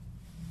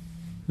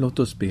Låt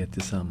oss be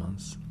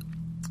tillsammans.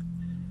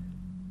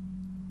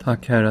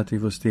 Tack Herre att vi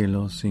får stilla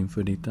oss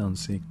inför ditt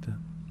ansikte.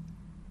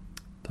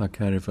 Tack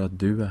Herre för att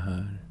du är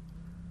här.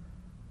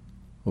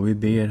 Och vi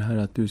ber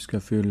Herre att du ska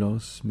fylla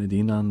oss med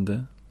din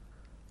ande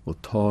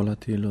och tala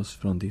till oss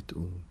från ditt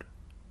ord.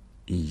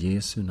 I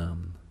Jesu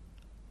namn.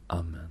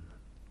 Amen.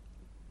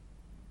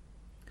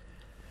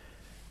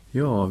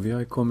 Ja, vi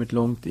har kommit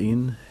långt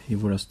in i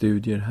våra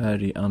studier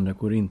här i Andra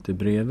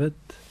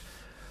Korinthierbrevet.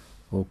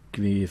 Och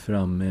vi är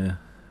framme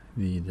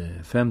vid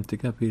 5:e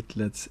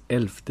kapitlets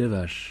 11:e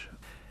vers.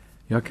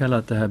 Jag har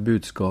kallat det här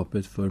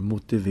budskapet för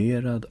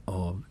motiverad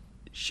av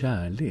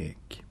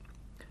kärlek.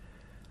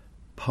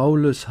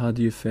 Paulus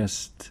hade ju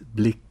fäst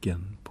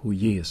blicken på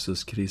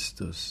Jesus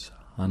Kristus.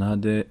 Han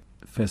hade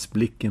fäst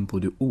blicken på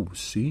det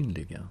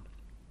osynliga,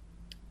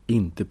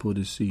 inte på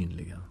det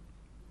synliga.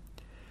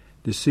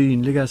 Det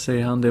synliga,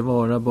 säger han, det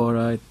var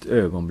bara ett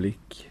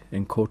ögonblick,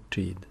 en kort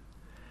tid.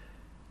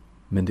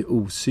 Men det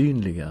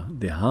osynliga,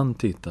 det han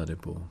tittade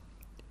på,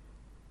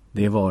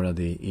 det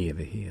varade i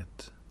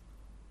evighet.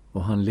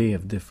 Och han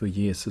levde för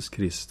Jesus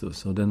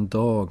Kristus och den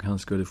dag han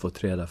skulle få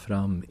träda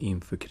fram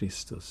inför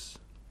Kristus.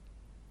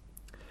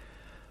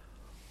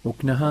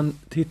 Och när han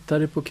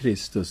tittade på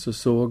Kristus så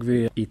såg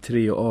vi i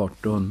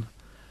 3:18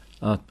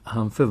 att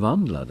han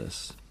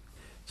förvandlades.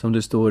 Som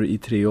det står i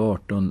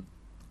 3:18: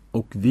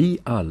 och vi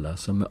alla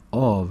som med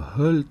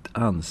avhöljt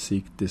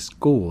ansikte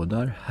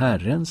skådar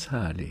Herrens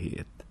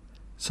härlighet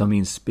som i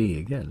en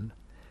spegel.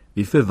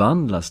 Vi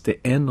förvandlas till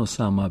en och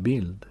samma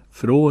bild,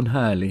 från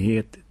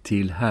härlighet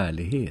till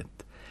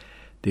härlighet.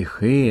 Det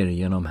sker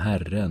genom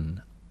Herren,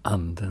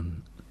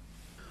 Anden.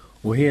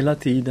 Och hela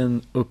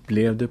tiden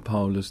upplevde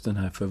Paulus den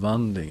här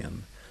förvandlingen.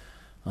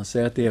 Han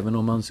säger att även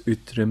om hans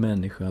yttre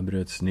människa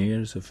bröts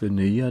ner så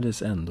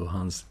förnyades ändå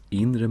hans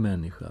inre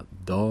människa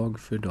dag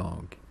för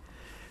dag.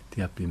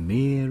 Till att bli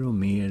mer och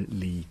mer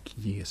lik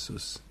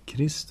Jesus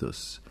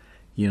Kristus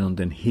genom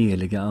den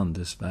heliga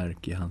Andes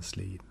verk i hans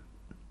liv.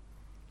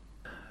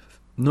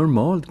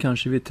 Normalt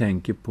kanske vi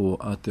tänker på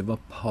att det var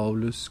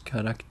Paulus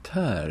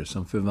karaktär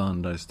som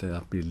förvandlades till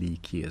att bli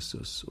lik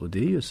Jesus. Och det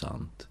är ju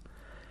sant.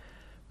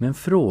 Men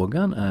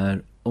frågan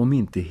är om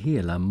inte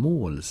hela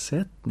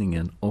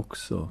målsättningen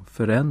också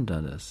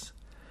förändrades.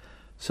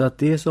 Så att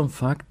det som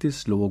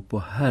faktiskt låg på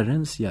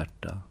Herrens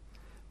hjärta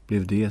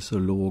blev det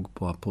som låg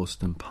på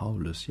aposteln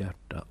Paulus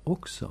hjärta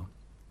också.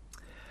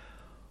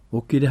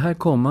 Och i det här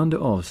kommande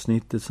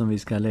avsnittet som vi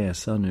ska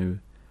läsa nu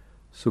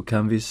så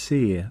kan vi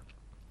se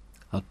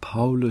att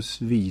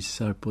Paulus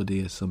visar på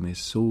det som är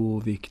så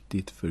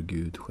viktigt för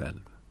Gud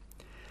själv.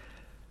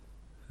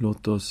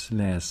 Låt oss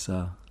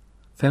läsa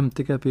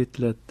 5:e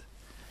kapitlet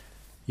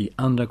i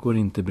Andra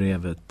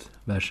Korinthierbrevet,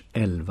 vers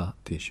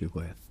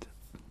 11-21.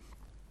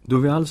 Då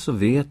vi alltså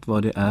vet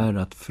vad det är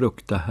att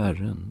frukta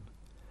Herren,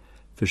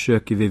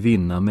 försöker vi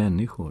vinna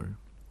människor.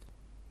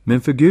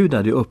 Men för Gud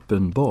är det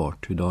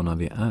uppenbart hurdana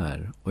vi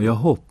är, och jag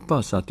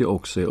hoppas att det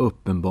också är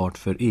uppenbart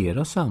för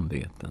era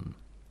samveten.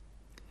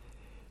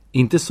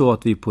 Inte så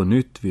att vi på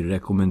nytt vill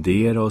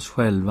rekommendera oss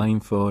själva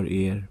inför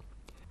er,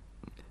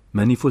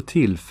 men ni får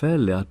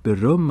tillfälle att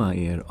berömma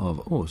er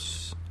av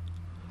oss,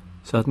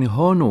 så att ni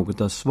har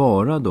något att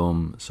svara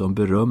dem som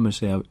berömmer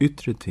sig av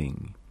yttre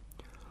ting,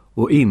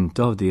 och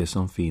inte av det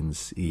som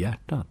finns i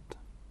hjärtat.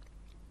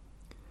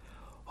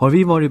 Har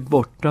vi varit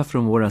borta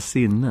från våra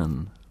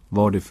sinnen,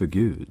 var det för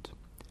Gud.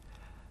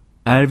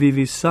 Är vi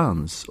vid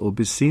sans och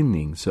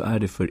besinning, så är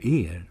det för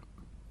er.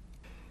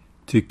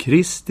 Ty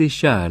Kristi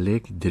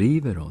kärlek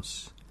driver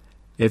oss,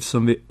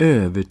 eftersom vi är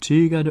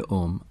övertygade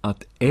om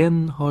att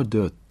en har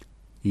dött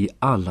i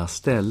alla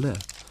ställe,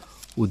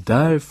 och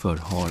därför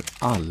har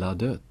alla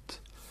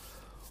dött.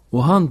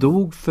 Och han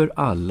dog för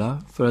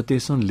alla, för att de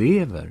som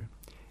lever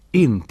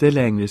inte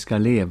längre ska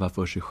leva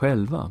för sig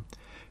själva,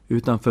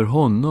 utan för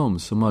honom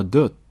som har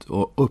dött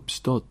och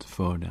uppstått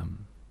för dem.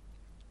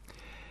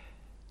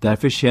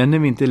 Därför känner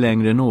vi inte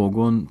längre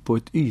någon på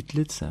ett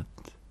ytligt sätt.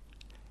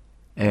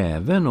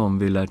 Även om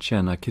vi lärt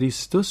känna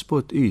Kristus på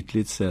ett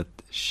ytligt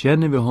sätt,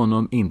 känner vi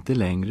honom inte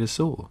längre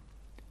så.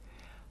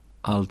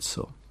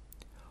 Alltså,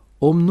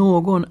 om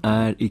någon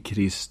är i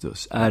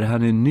Kristus är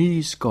han en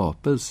ny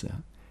skapelse.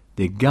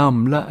 Det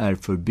gamla är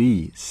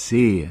förbi,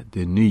 se,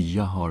 det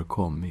nya har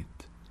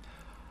kommit.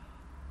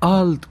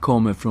 Allt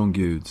kommer från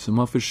Gud som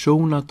har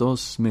försonat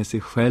oss med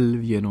sig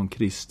själv genom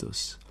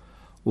Kristus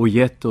och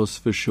gett oss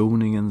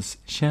försoningens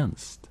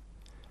tjänst.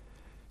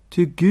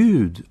 Ty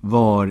Gud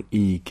var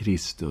i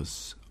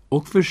Kristus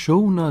och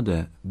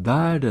försonade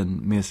världen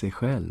med sig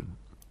själv.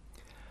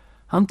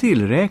 Han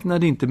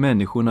tillräknade inte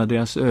människorna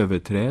deras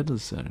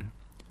överträdelser,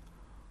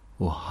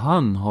 och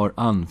han har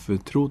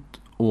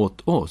anförtrott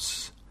åt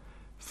oss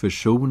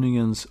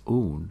försoningens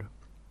ord.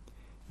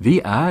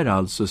 Vi är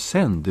alltså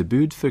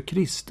sändebud för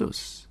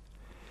Kristus.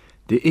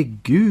 Det är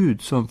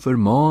Gud som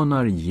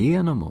förmanar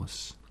genom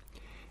oss.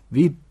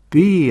 Vi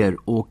ber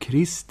å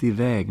Kristi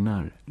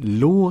vägnar,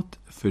 låt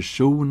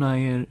försona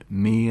er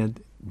med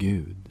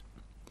Gud.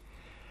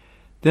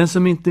 Den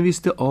som inte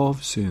visste av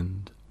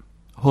synd,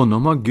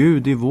 honom har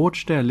Gud i vårt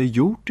ställe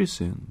gjort i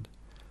synd,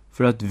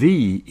 för att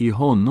vi i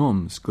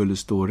honom skulle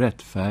stå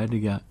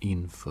rättfärdiga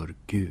inför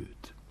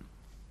Gud.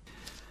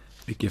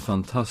 Vilket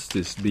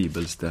fantastiskt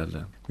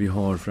bibelställe vi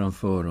har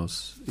framför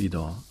oss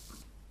idag.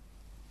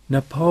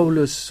 När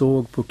Paulus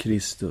såg på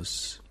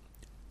Kristus,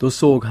 då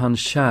såg han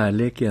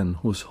kärleken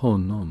hos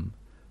honom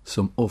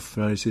som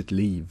offrar sitt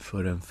liv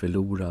för en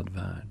förlorad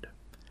värld.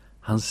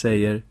 Han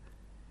säger,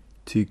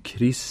 ty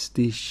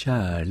Kristi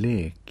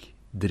kärlek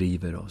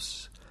driver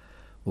oss.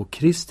 Och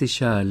Kristi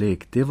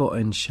kärlek, det var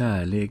en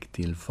kärlek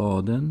till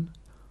Fadern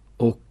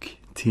och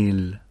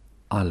till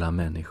alla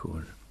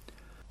människor.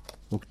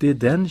 Och det är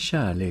den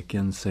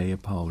kärleken, säger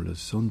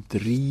Paulus, som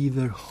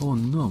driver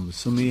honom,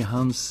 som är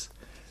hans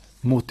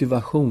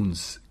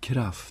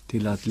motivationskraft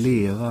till att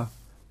leva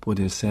på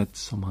det sätt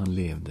som han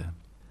levde.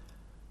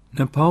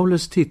 När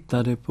Paulus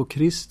tittade på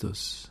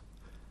Kristus,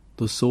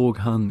 då såg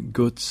han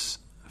Guds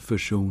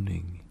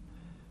försoning.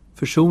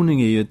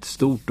 Försoning är ju ett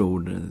stort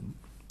ord,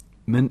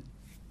 men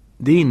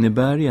det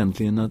innebär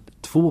egentligen att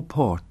två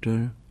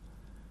parter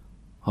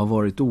har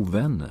varit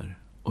ovänner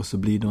och så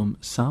blir de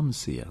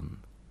sams igen.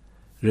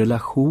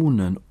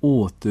 Relationen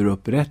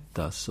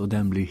återupprättas och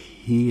den blir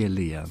hel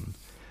igen.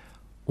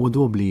 Och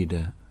då blir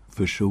det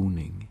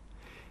försoning.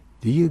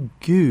 Det är ju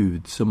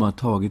Gud som har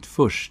tagit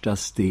första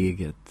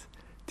steget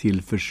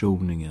till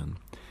försoningen.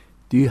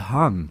 Det är ju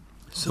han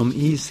som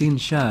i sin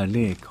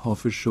kärlek har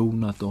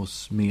försonat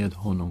oss med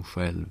honom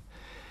själv.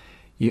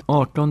 I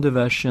 18:e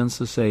versen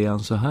så säger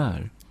han så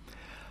här: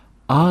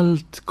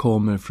 allt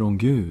kommer från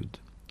Gud,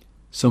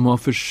 som har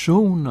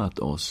försonat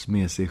oss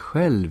med sig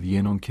själv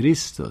genom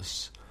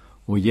Kristus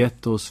och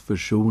gett oss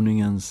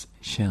försoningens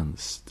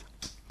tjänst.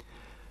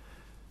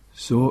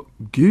 Så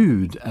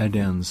Gud är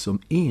den som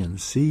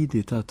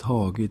ensidigt har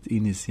tagit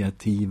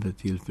initiativet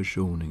till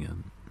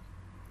försoningen.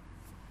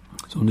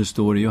 Som det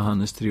står i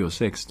Johannes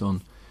 3:16,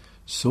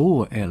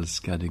 så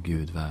älskade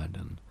Gud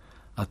världen,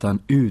 att han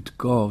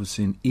utgav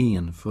sin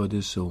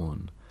enfödde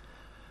son,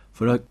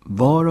 för att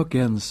var och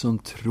en som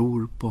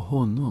tror på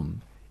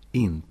honom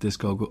inte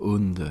ska gå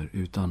under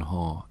utan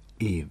ha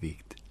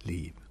evigt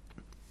liv.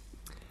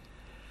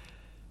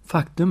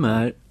 Faktum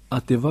är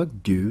att det var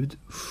Gud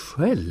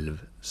själv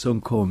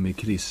som kom i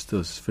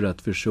Kristus för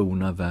att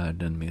försona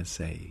världen med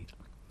sig.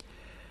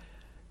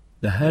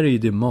 Det här är ju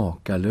det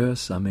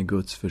makalösa med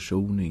Guds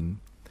försoning.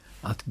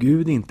 Att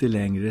Gud inte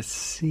längre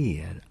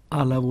ser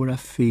alla våra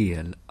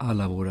fel,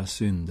 alla våra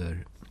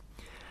synder.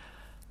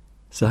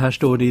 Så här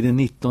står det i den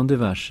 19:e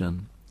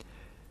versen.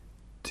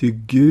 Ty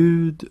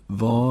Gud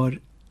var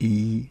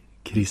i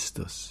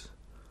Kristus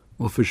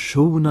och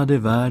försonade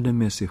världen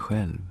med sig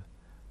själv.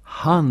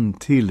 Han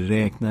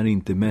tillräknar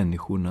inte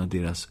människorna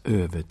deras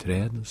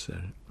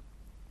överträdelser.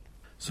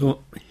 Så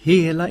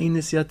hela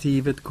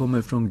initiativet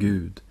kommer från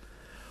Gud.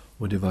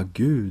 Och det var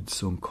Gud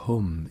som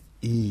kom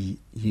i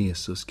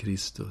Jesus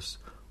Kristus.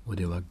 Och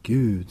det var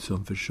Gud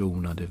som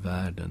försonade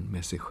världen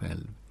med sig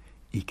själv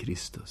i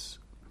Kristus.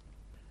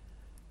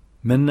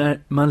 Men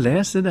när man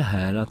läser det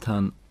här att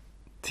han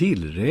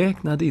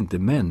tillräknade inte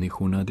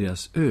människorna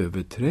deras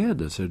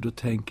överträdelser, då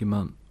tänker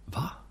man,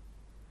 va?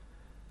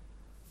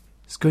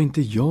 Ska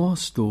inte jag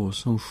stå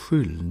som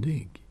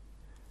skyldig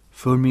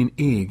för min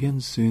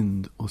egen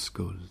synd och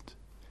skuld?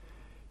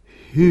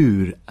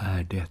 Hur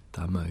är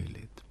detta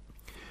möjligt?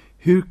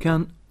 Hur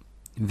kan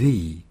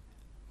vi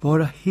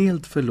vara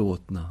helt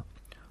förlåtna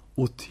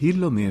och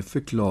till och med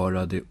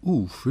förklarade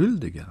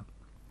oskyldiga?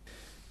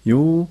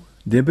 Jo,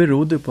 det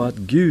berodde på att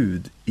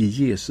Gud i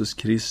Jesus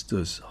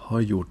Kristus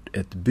har gjort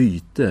ett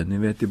byte. Ni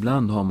vet,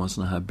 ibland har man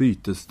såna här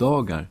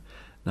bytesdagar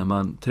när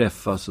man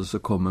träffas och så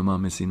kommer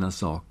man med sina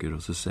saker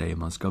och så säger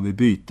man, ska vi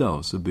byta?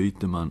 Och så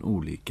byter man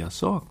olika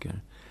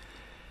saker.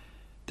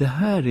 Det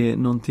här är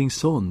någonting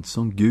sånt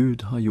som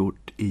Gud har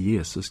gjort i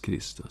Jesus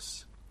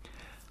Kristus.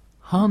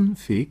 Han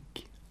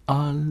fick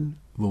all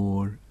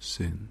vår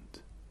synd.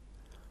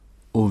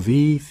 Och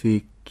vi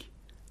fick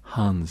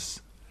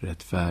hans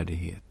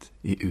rättfärdighet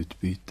i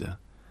utbyte.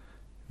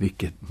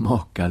 Vilket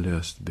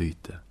makalöst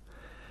byte.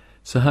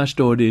 Så här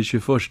står det i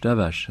 21:a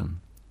versen.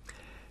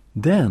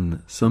 Den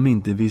som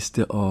inte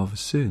visste av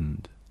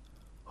synd,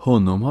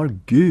 honom har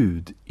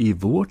Gud i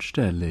vårt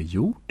ställe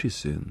gjort till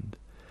synd,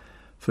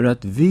 för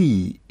att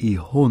vi i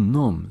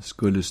honom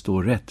skulle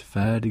stå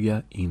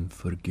rättfärdiga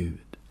inför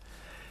Gud.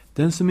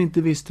 Den som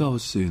inte visste av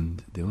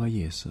synd, det var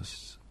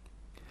Jesus.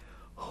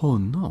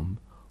 Honom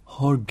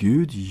har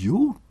Gud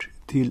gjort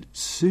till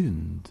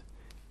synd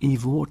i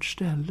vårt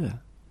ställe.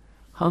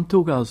 Han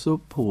tog alltså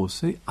på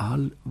sig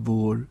all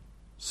vår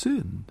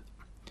synd.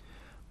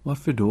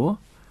 Varför då?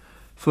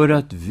 För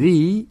att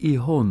vi i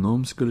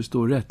honom skulle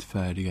stå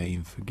rättfärdiga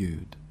inför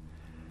Gud.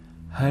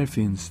 Här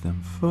finns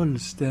den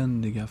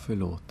fullständiga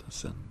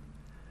förlåtelsen.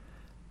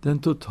 Den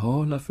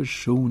totala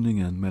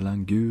försoningen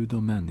mellan Gud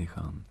och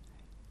människan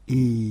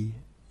i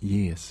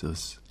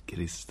Jesus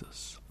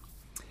Kristus.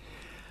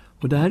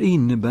 Och det här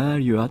innebär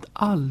ju att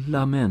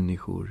alla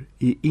människor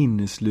är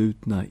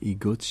inneslutna i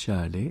Guds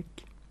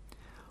kärlek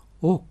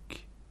och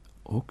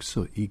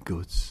också i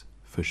Guds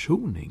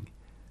försoning.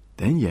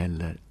 Den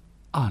gäller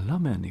alla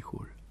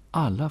människor,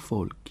 alla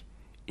folk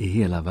i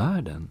hela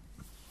världen.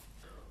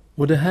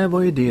 Och det här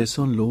var ju det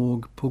som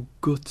låg på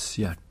Guds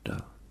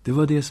hjärta. Det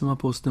var det som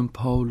aposteln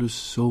Paulus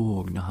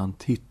såg när han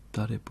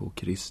tittade på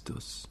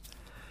Kristus.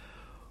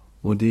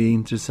 Och det är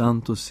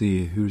intressant att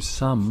se hur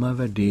samma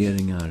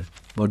värderingar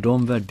var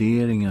de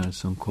värderingar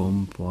som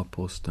kom på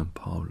aposteln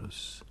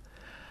Paulus.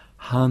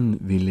 Han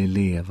ville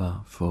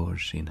leva för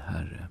sin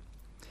Herre.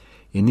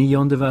 I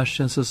 9:e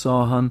versen så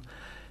sa han: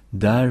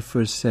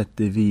 därför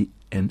sätter vi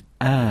en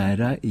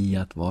ära i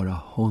att vara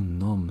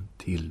honom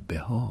till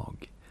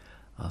behag.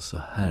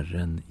 Alltså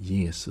Herren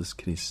Jesus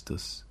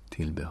Kristus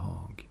till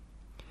behag.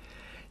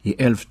 I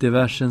 11:e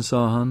versen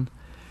sa han: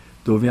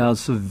 då vi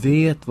alltså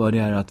vet vad det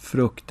är att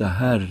frukta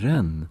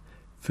Herren,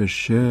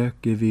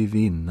 försöker vi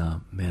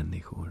vinna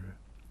människor.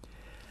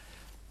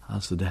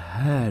 Alltså det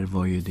här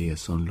var ju det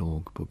som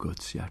låg på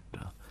Guds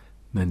hjärta.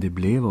 Men det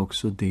blev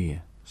också det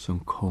som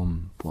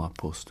kom på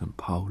aposteln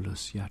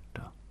Paulus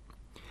hjärta.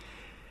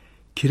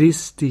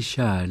 Kristi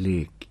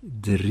kärlek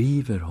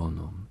driver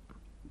honom.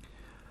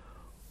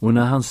 Och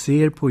när han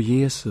ser på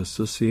Jesus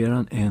så ser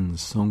han en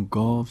som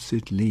gav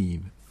sitt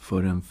liv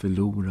för en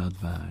förlorad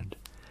värld.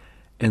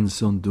 En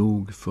som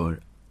dog för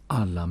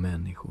alla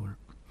människor.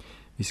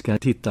 Vi ska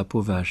titta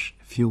på vers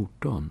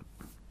 14.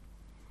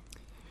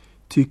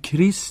 Ty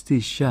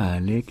Kristi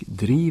kärlek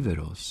driver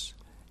oss,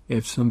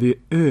 eftersom vi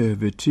är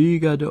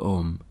övertygade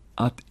om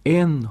att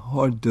en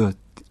har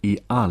dött i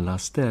alla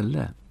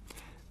ställe.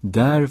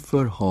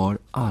 Därför har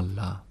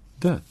alla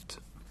dött.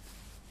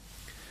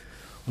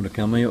 Och då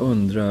kan man ju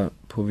undra,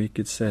 på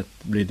vilket sätt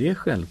blir det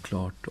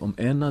självklart? Om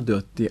en har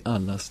dött i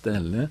alla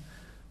ställe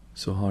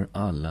så har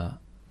alla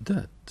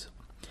dött.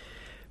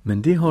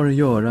 Men det har att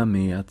göra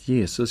med att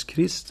Jesus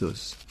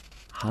Kristus,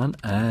 han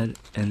är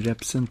en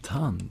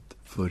representant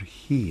för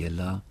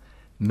hela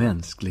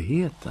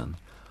mänskligheten.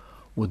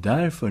 Och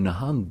därför när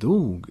han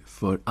dog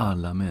för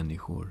alla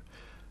människor,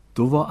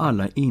 då var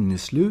alla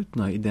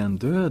inneslutna i den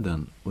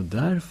döden. Och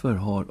därför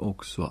har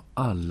också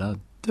alla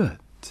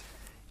dött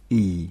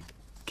i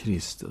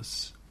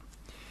Kristus.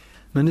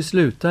 Men det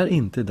slutar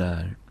inte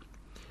där.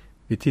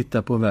 Vi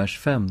tittar på vers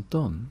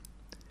 15.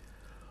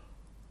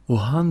 Och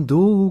han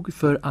dog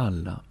för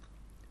alla,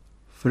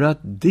 för att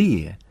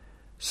de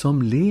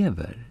som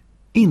lever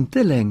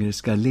inte längre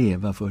ska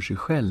leva för sig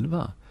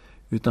själva,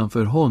 utan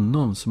för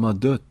honom som har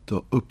dött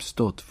och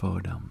uppstått för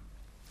dem.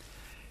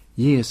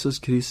 Jesus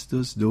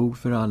Kristus dog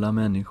för alla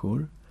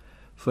människor,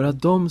 för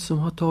att de som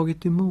har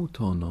tagit emot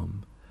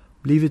honom,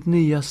 blivit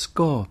nya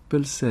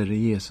skapelser i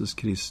Jesus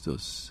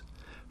Kristus,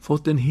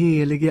 fått en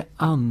helige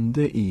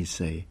ande i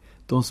sig,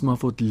 de som har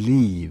fått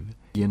liv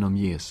genom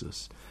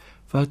Jesus,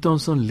 för att de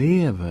som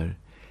lever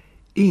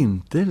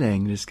inte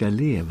längre ska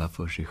leva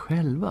för sig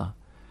själva,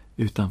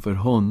 utan för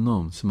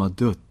honom som har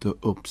dött och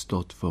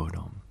uppstått för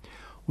dem.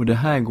 Och det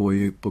här går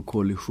ju på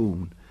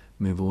kollision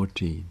med vår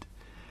tid,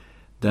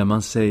 där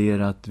man säger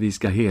att vi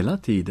ska hela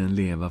tiden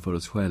leva för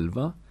oss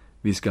själva,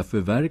 vi ska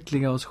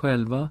förverkliga oss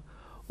själva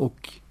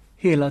och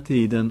hela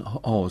tiden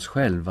ha oss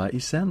själva i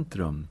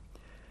centrum.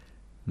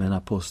 Men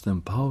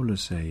aposteln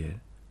Paulus säger,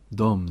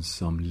 de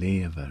som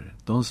lever,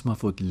 de som har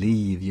fått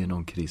liv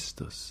genom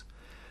Kristus,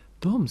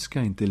 de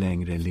ska inte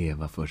längre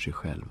leva för sig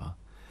själva.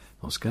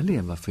 De ska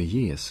leva för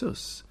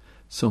Jesus,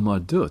 som har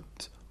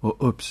dött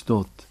och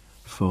uppstått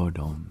för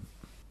dem.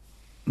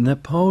 När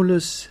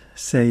Paulus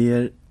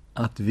säger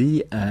att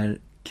vi är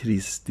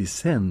Kristi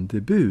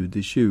sändebud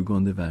i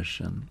 20:e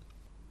versen,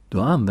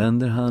 då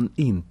använder han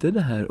inte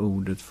det här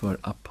ordet för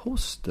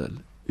apostel,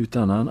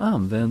 utan han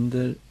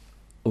använder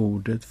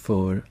ordet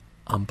för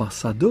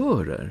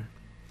ambassadörer.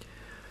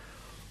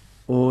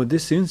 Och det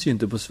syns ju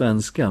inte på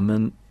svenska,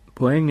 men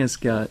på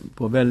engelska,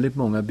 på väldigt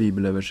många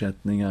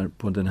bibelöversättningar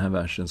på den här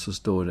versen så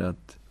står det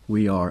att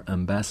we are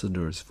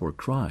ambassadors for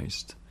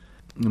Christ.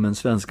 Men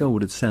svenska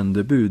ordet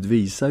sändebud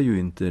visar ju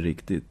inte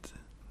riktigt.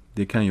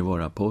 Det kan ju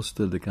vara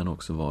apostel, det kan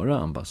också vara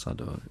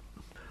ambassadör.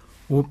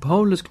 Och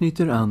Paulus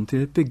knyter an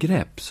till ett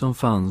begrepp som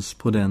fanns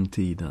på den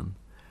tiden.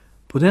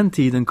 På den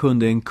tiden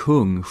kunde en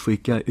kung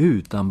skicka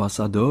ut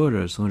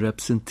ambassadörer som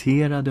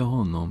representerade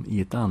honom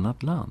i ett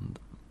annat land.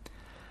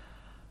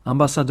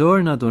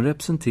 Ambassadörerna, de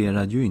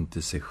representerade ju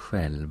inte sig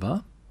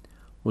själva,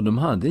 och de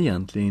hade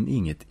egentligen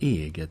inget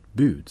eget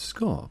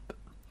budskap,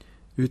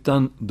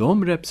 utan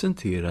de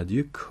representerade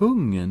ju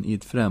kungen i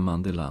ett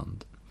främmande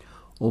land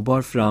och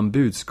bar fram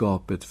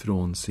budskapet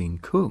från sin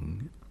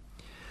kung.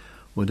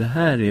 Och det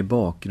här är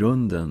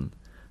bakgrunden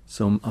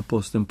som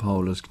aposteln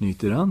Paulus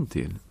knyter an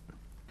till.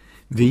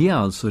 Vi är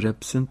alltså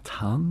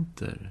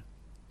representanter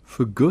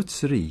för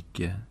Guds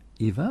rike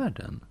i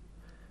världen.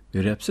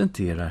 Vi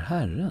representerar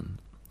Herren.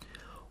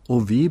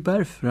 Och vi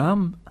bär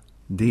fram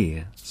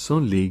det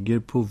som ligger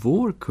på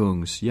vår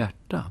kungs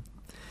hjärta.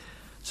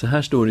 Så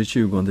här står det i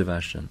 20:e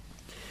versen.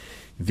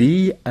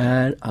 Vi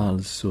är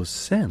alltså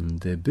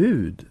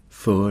sändebud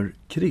för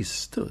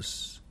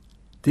Kristus.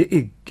 Det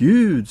är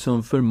Gud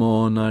som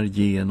förmanar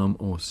genom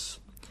oss.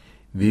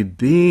 Vi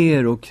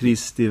ber och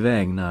Kristi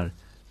vägnar,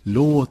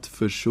 låt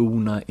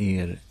försona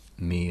er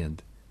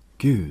med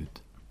Gud.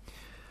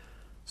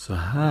 Så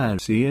här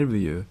ser vi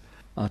ju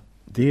att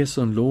Det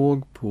som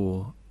låg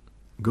på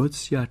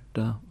Guds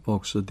hjärta var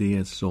också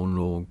det som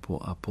låg på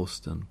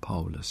aposteln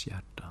Paulus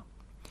hjärta.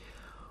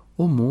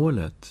 Och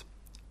målet,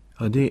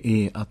 det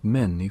är att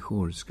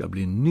människor ska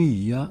bli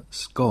nya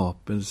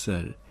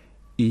skapelser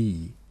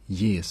i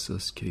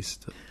Jesus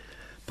Kristus.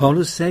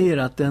 Paulus säger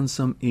att den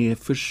som är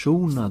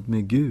försonad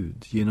med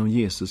Gud genom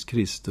Jesus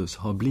Kristus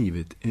har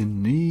blivit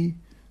en ny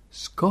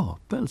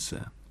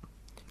skapelse.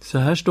 Så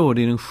här står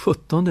det i den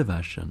 17:e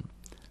versen.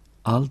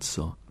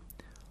 Alltså,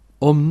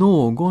 om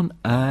någon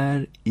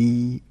är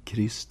i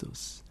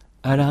Kristus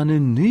är han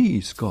en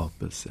ny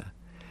skapelse.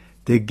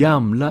 Det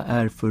gamla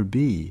är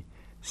förbi.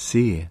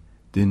 Se,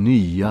 det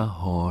nya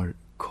har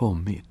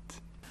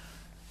kommit.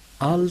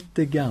 Allt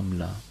det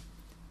gamla,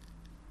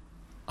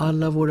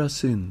 alla våra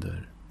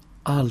synder,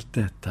 allt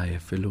detta är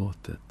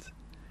förlåtet.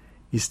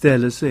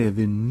 Istället så är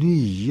vi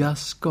nya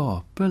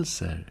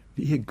skapelser.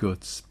 Vi är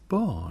Guds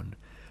barn,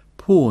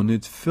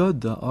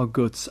 pånyttfödda av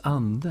Guds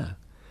ande.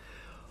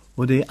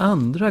 Och det är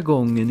andra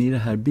gången i det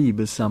här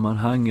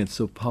bibelsammanhanget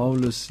så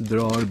Paulus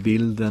drar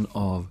bilden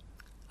av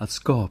att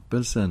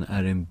skapelsen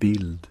är en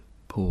bild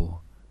på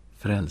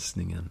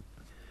frälsningen.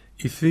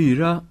 I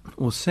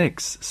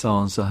 4:6 sa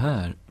han så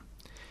här: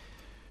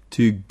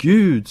 Ty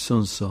Gud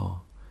som sa,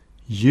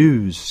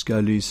 ljus ska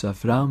lysa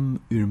fram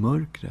ur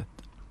mörkret.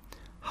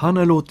 Han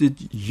har låtit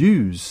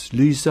ljus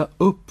lysa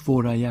upp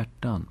våra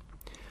hjärtan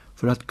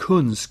för att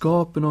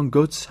kunskapen om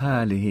Guds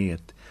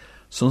härlighet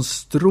som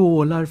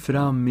strålar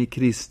fram i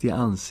Kristi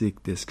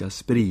ansikte ska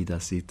sprida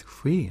sitt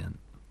sken.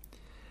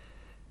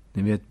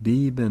 Ni vet,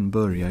 Bibeln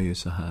börjar ju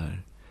så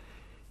här: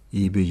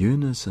 I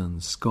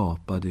begynnelsen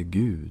skapade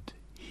Gud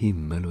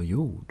himmel och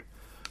jord.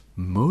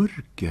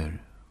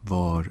 Mörker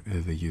var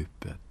över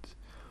djupet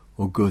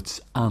och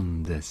Guds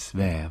ande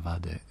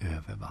svävade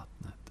över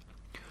vattnet.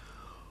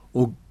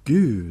 Och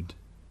Gud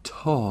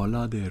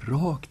talade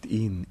rakt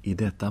in i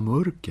detta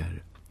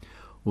mörker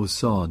och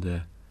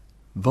sade: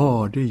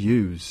 var det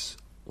ljus,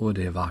 och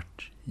det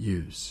vart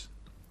ljus.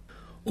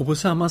 Och på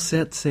samma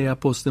sätt, säger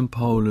aposteln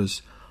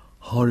Paulus,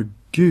 har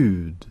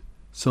Gud,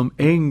 som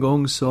en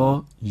gång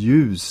sa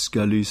ljus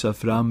ska lysa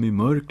fram i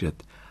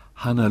mörkret,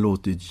 han har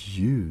låtit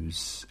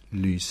ljus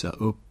lysa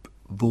upp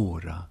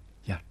våra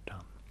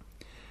hjärtan.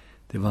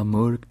 Det var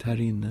mörkt här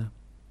inne.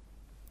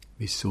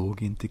 Vi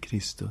såg inte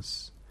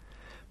Kristus.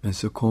 Men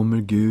så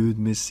kommer Gud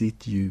med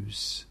sitt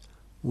ljus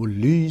och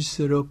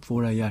lyser upp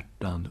våra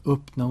hjärtan,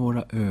 öppnar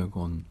våra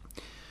ögon,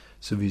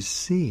 så vi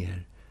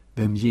ser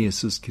vem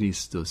Jesus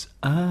Kristus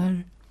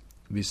är.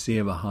 Vi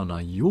ser vad han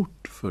har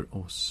gjort för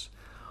oss.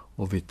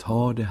 Och vi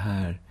tar det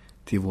här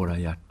till våra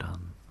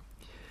hjärtan.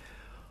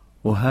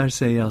 Och här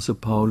säger alltså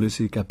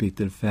Paulus i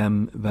kapitel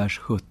 5, vers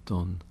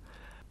 17.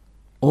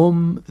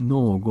 Om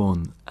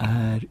någon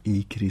är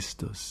i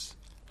Kristus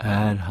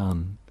är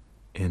han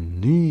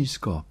en ny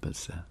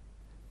skapelse.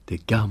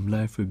 Det gamla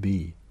är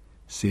förbi.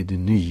 Se, det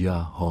nya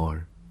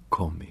har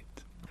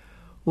kommit.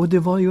 Och det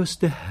var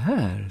just det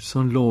här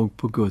som låg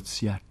på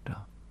Guds hjärta.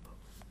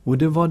 Och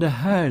det var det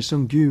här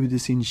som Gud i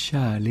sin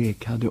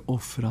kärlek hade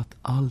offrat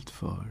allt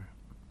för.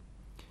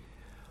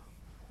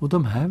 Och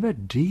de här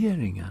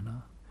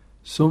värderingarna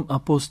som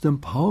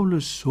aposteln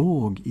Paulus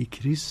såg i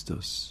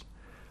Kristus,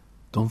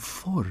 de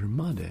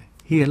formade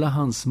hela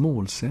hans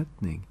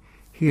målsättning,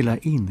 hela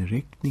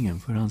inriktningen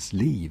för hans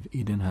liv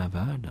i den här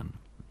världen.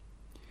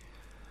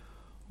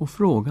 Och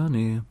frågan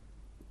är,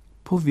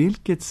 på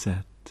vilket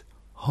sätt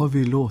har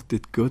vi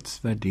låtit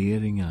Guds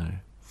värderingar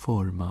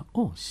forma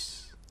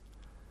oss?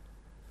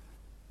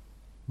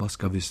 Vad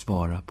ska vi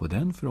svara på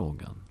den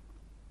frågan?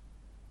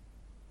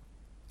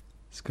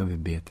 Ska vi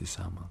be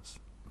tillsammans?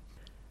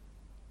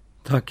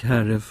 Tack,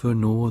 Herre, för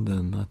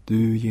nåden att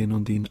du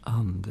genom din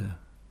ande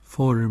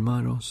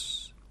formar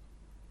oss,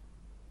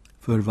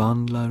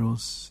 förvandlar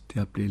oss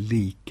till att bli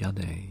lika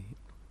dig.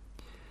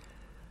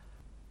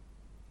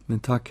 Men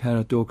tack, Herre,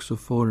 att du också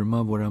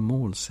formar våra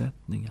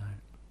målsättningar,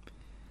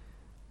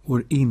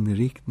 vår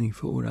inriktning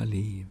för våra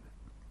liv.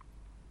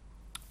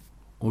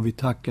 Och vi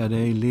tackar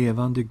dig,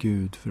 levande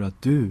Gud, för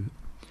att du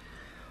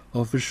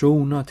har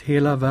försonat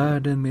hela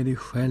världen med dig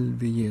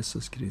själv i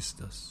Jesus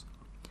Kristus.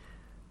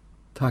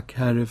 Tack,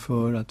 Herre,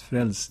 för att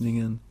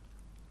frälsningen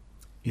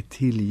är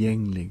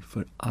tillgänglig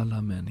för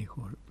alla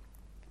människor.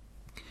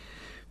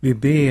 Vi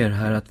ber,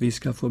 Herre, att vi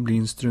ska få bli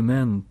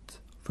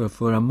instrument för att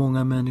föra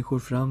många människor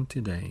fram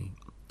till dig,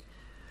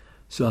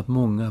 så att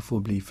många får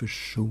bli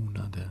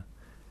försonade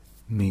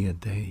med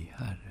dig,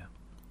 Herre,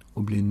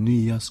 och bli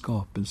nya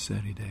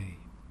skapelser i dig.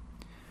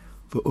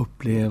 Få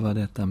uppleva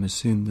detta med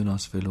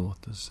syndernas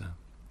förlåtelse,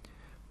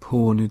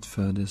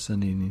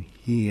 pånyttfödelsen i din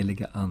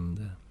heliga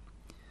ande,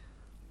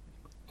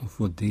 och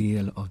få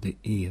del av det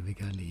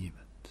eviga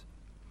livet.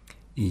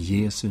 I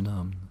Jesu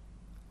namn.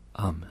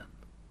 Amen.